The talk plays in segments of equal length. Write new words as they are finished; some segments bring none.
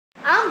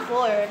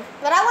bored.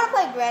 But I want to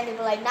play Granny,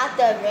 but like not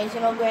the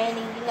original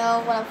Granny, you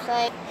know what I'm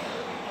saying?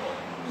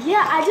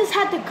 Yeah, I just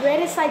had the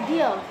greatest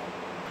idea.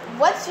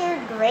 What's your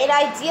great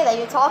idea that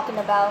you're talking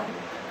about?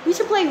 We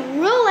should play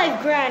real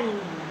life Granny.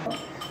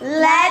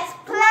 Let's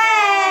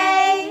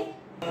play!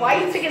 Why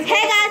you think it's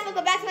Hey guys,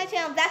 welcome back to my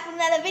channel. I'm back with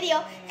another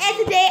video. And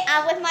today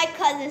I'm with my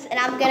cousins and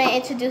I'm gonna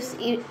introduce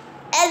you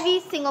every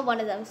single one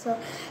of them. So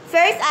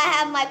first I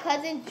have my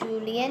cousin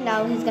Julian.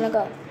 Now he's gonna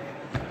go.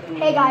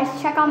 Hey guys,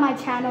 check out my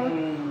channel.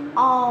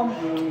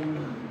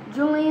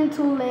 Julian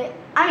Too Lit.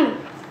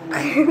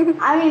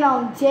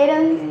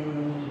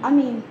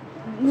 Jaden.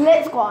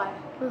 Lit Squad.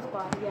 Lit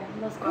Squad, yeah,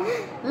 Lit Squad.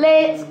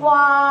 Lit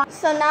Squad.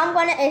 So now I'm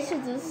gonna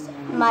introduce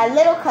my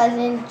little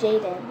cousin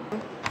Jaden.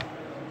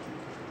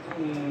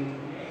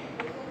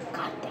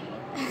 God damn.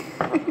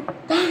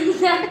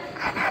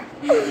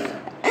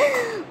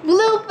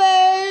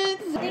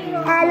 Bloopers.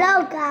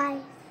 Hello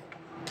guys.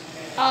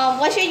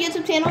 What's your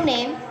YouTube channel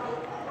name?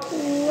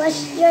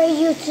 What's your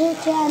YouTube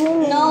channel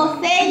name? No,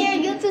 say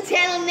your YouTube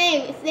channel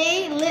name.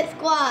 Say Lit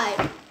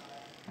Squad.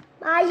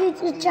 My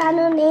YouTube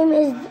channel name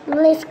is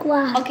Lit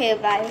Squad. Okay,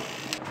 bye.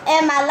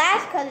 And my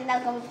last cousin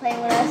that's gonna be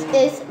playing with us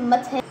is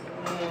Mateo.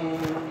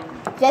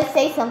 Just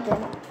say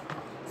something.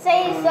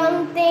 Say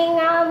something,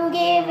 I'm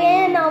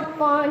giving up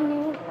on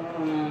you.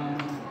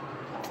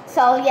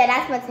 So yeah,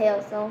 that's Mateo.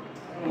 So.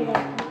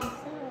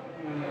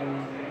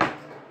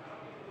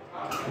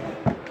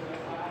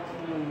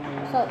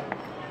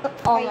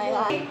 Oh my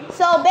god.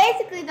 So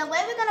basically the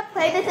way we're gonna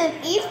play this is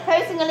each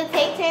person gonna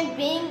take turns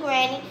being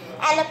Granny,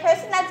 and the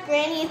person that's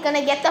Granny is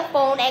gonna get the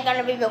phone and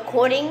gonna be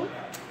recording.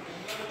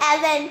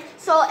 And then,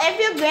 so if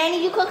you're Granny,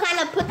 you could kind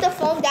of put the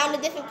phone down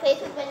in different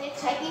places when you're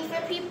checking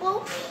for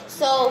people.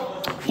 So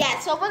yeah,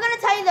 so we're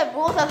gonna tell you the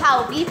rules of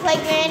how we play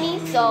Granny.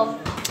 So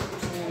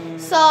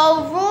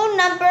rule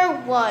number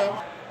 1.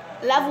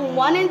 Level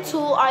 1 and 2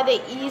 are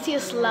the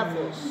easiest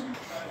levels.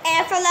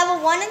 And for level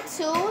 1 and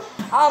 2,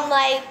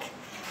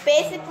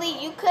 basically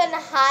you can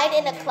hide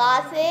in a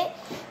closet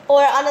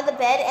or under the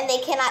bed and they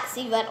cannot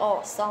see you at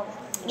all. So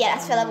yeah,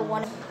 that's for level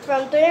 1.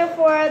 From 3 and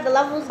 4, the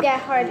levels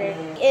get harder.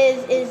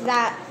 Is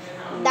that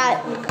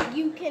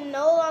you can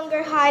no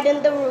longer hide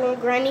in the room.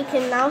 Granny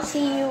can now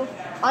see you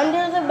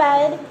under the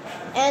bed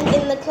and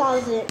in the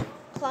closet,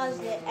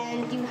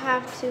 and you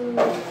have to.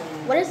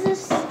 What is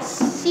this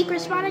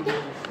secret spot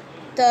again?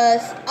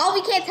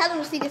 We can't tell them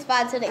the secret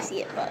spot until they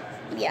see it, but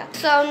yeah.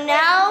 So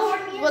now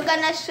we're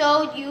gonna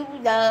show you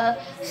the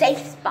safe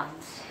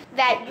spots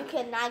that you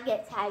cannot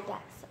get tagged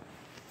at.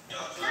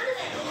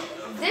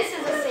 This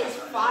is a safe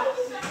spot,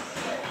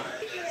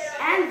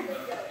 and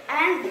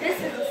this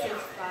is a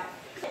safe spot.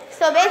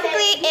 So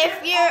basically,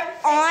 if you're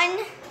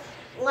on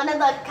one of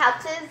the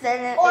couches,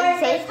 then it's a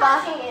safe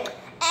spot.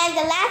 And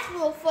the last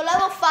rule for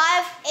level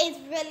 5 is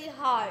really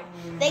hard.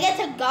 They get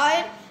to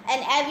guard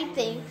and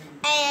everything.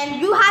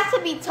 And you have to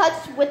be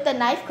touched with the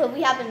knife because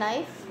we have a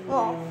knife.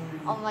 Oh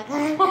my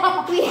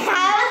god. We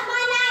have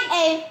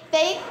a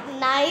fake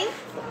knife.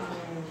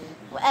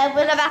 And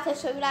we're about to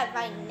show you that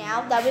right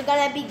now. That we're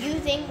going to be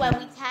using when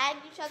we tag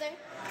each other.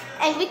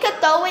 And we could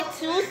throw it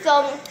too.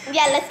 So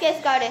yeah, let's get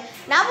started.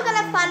 Now we're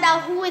going to find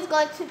out who is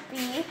going to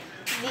be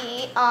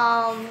the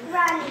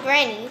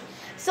Granny.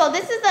 So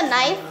this is the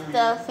knife,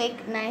 the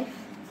fake knife.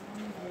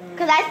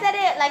 Because I said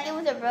it like it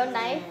was a real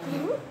knife.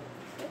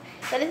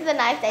 So this is the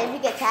knife that if you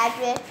get tagged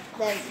with,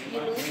 then you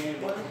lose.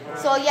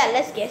 So yeah,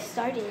 let's get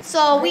started.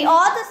 So we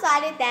all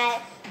decided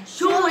that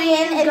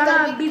Julian is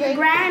gonna be the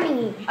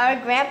Granny. Or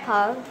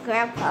Grandpa.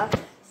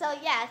 So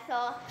yeah,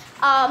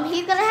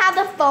 he's gonna have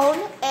the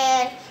phone,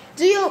 and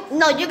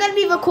you're gonna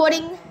be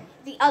recording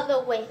the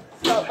other way.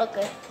 So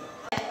okay.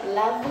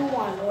 Level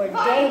 1 or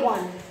day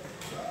 1.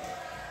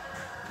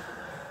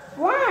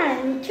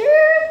 1, 2,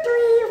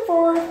 3,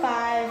 4,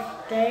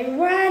 5. Day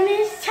 1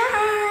 is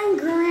time,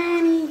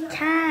 Granny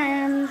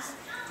times.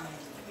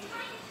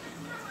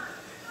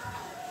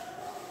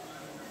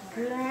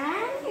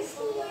 Granny's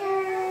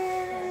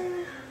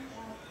here.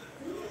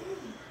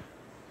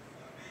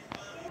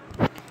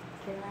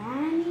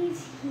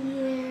 Granny's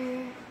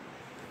here.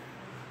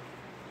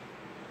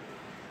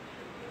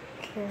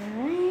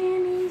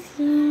 Granny's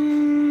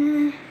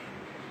here.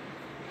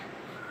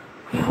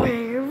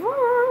 Where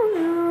were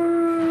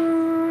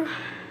you?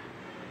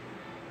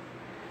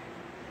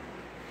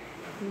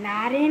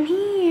 Not in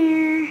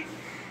here.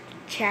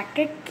 Check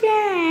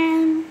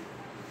again.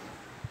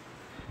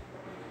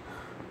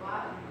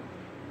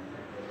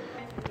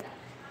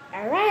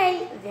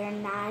 Alright, they're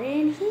not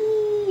in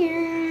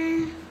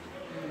here.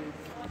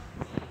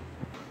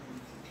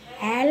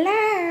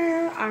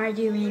 Hello, are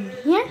you in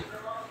here?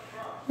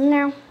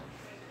 No.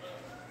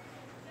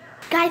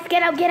 Guys,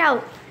 get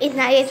out. It's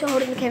not yet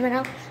holding the camera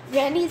now.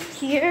 Granny's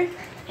here,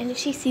 and if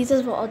she sees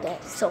us, we're all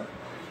dead. So.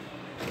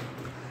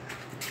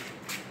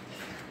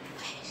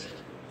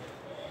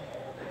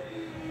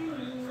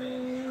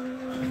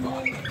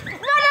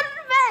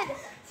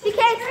 She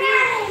can't see.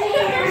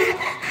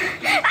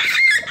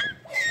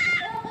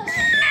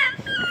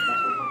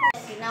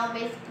 Now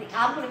basically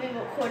I'm gonna be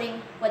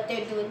recording what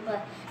they're doing. food,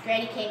 but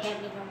Granny can't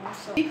get me no more.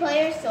 So 3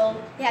 players, so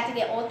they have to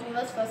get all 3 of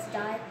us first to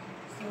die.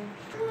 So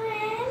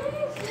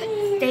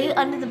stay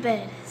under the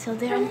bed. So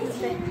they're under the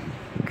bed.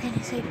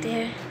 Granny's right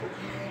there.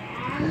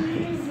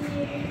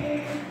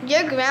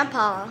 Your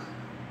grandpa.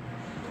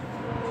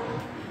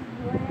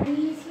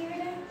 He's here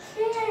to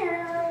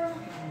kill.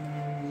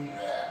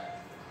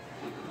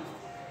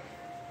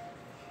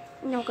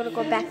 I'm not gonna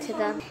go back to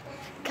them.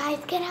 Guys,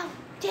 get out.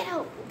 Get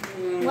out.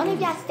 One of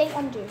y'all stay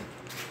under.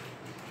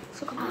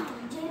 So come on.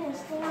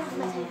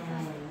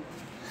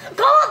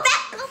 Go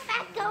back, go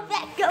back, go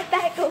back, go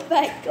back, go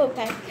back, go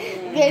back.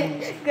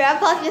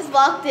 Grandpa just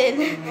walked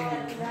in.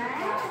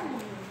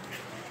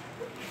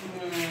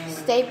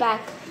 Stay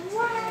back.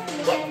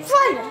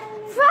 Run!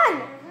 Run!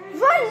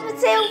 Run,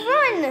 Mateo,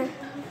 run!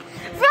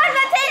 Run,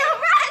 Mateo,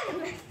 run!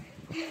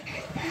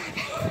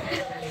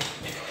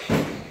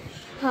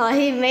 Oh,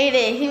 he made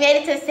it. He made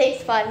it to a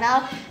safe spot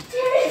now.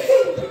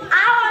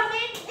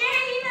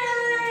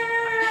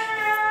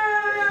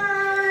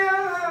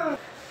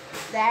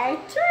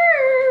 That's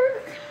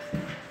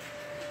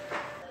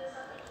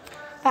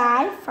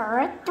 5,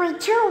 4, 3,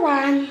 2,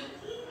 1.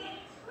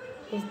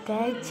 It's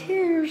day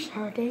 2,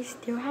 so they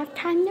still have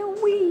time to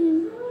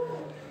win.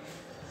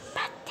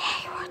 But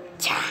they will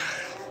try.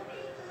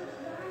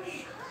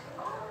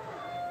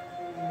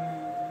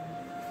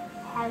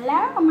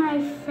 Hello, my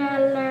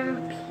fellow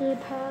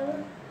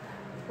people.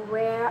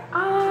 Where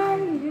are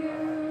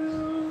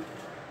you?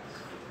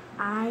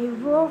 I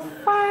will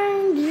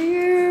find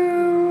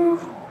you.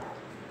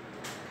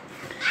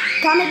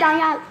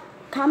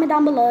 Comment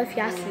down below if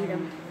y'all see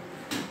them.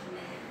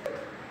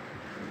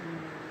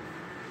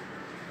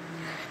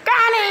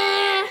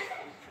 Granny!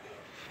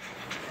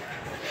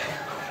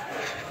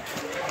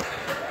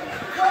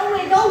 Go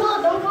away, don't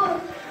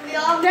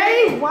go.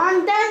 Day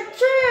 1, day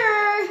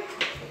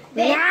 2.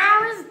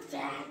 Now is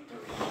day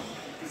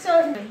 3. So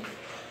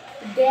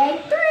day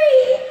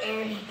 3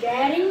 is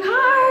getting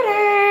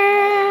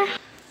harder.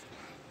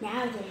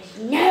 Now there's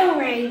no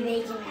way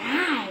they can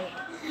hide.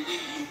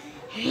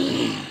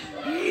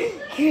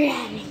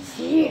 Granny's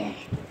here.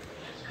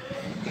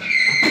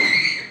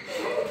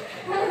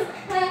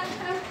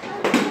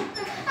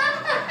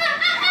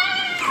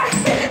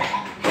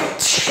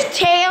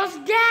 Tails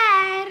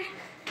dead.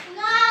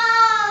 No!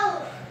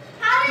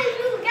 How did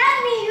you get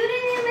me? You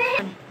didn't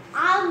even...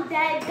 I'm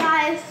dead,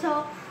 guys. So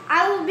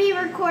I will be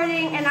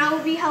recording and I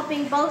will be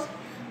helping both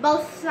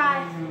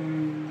sides.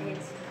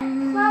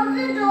 Close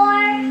the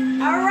door.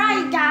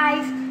 Alright,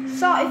 guys.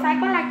 So if I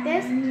go like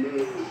this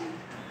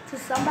to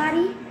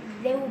somebody,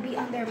 they will be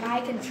under my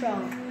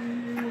control.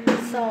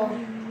 So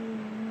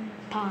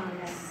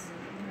pause.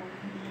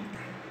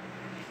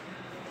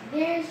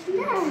 There's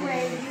no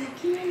way you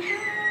can hide.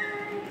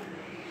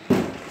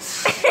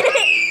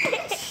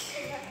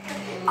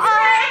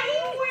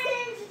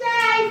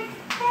 Wednesday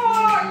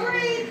 4,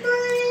 3,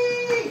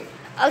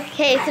 3.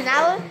 Okay, so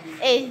now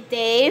it's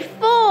day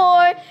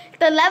 4.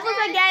 The levels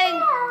are getting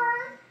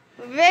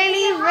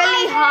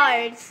really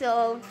hard,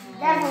 so...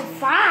 Level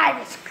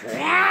 5 is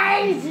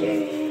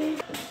crazy.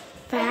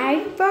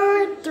 5,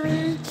 4,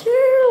 3,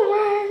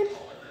 2, 1.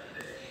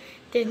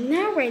 There's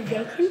no way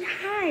they can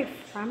hide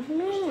from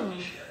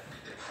me.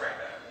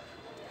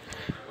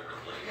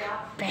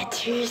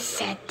 But you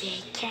said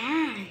they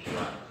can.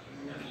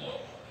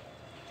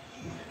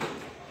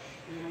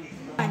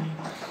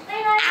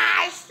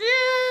 I see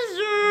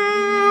you.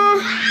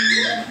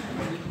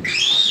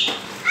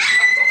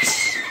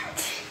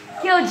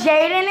 Yo,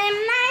 Jaden and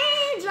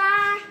Naja.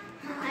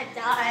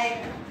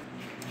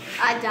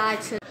 I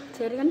died. So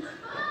Say it again.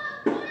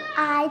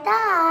 I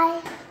die.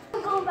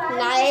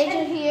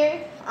 Naja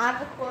here, I'm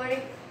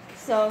recording,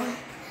 so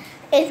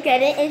it's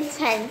getting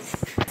intense.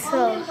 So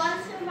Only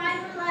one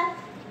survivor left.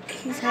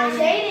 he's hiding.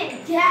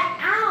 Jaden, get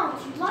out.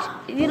 You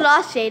lost. You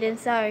lost Jaden,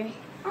 sorry.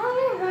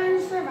 Only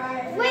one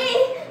survivor.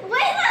 Wait,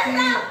 that's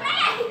not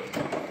fair!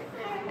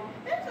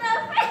 That's not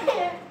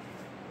fair!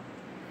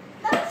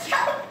 That's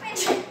not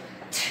fair!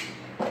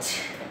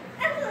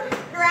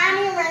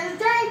 Granny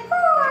Wednesday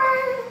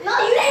 4. No,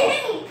 you didn't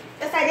hit me!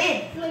 Yes, I did.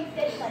 No, you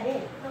did. I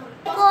did.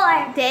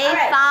 4. Day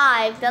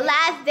 5, the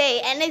last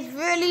day, and it's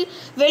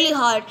really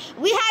hard.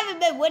 We haven't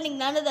been winning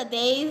none of the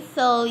days,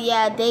 so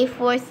yeah, day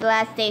 4 is the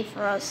last day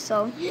for us.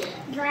 So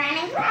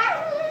Granny.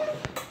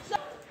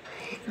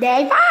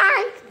 Day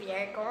 5. We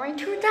are going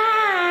to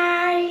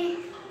die.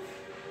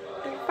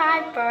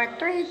 5, 4,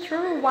 3,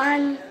 2,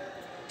 1.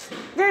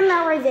 There's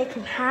no way they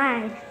can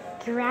hide.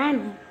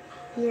 Granny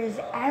hears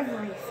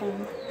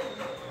everything.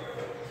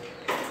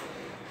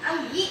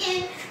 I'm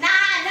eating. Nah.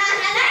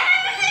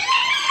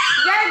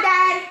 You're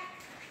dead.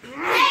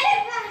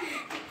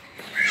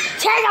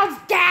 Taylor's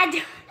dead.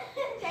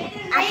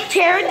 I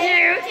killed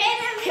you.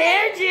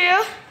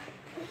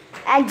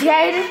 And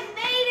Jaden.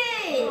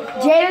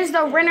 Jaden's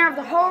the winner of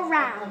the whole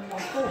round.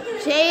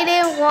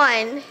 Jaden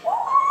won.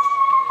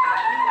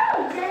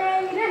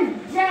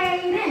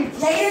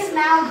 Jaden's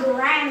now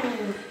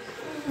Granny.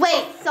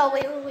 Wait.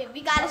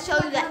 We gotta show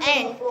you the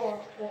end.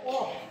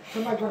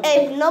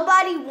 If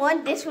nobody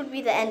won, this would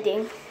be the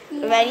ending.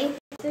 Ready?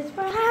 This is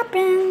what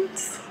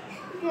happens.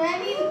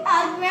 Granny,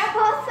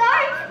 Grandpa,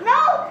 sorry.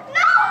 No,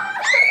 no.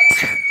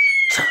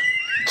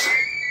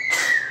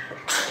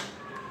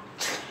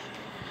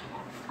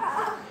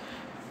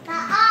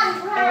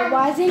 It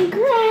wasn't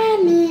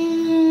Granny.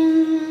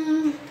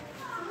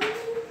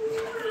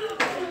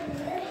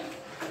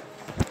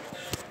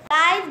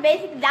 Guys,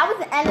 basically that was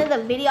the end of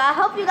the video. I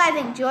hope you guys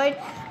enjoyed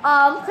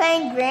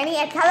playing Granny,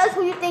 and tell us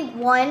who you think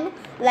won.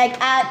 Like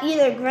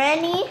either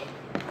Granny,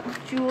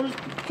 Jules,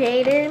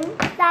 Jaden,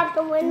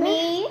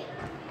 me,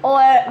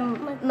 or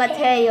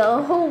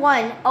Mateo. Who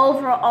won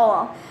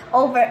overall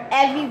over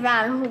every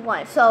round? Who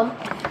won? So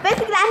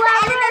basically that's the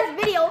end of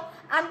this video.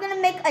 I'm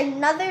gonna make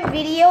another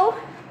video,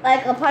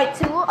 like a part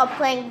 2 of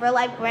playing real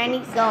life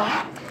Granny. So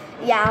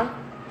yeah,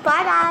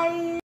 bye guys.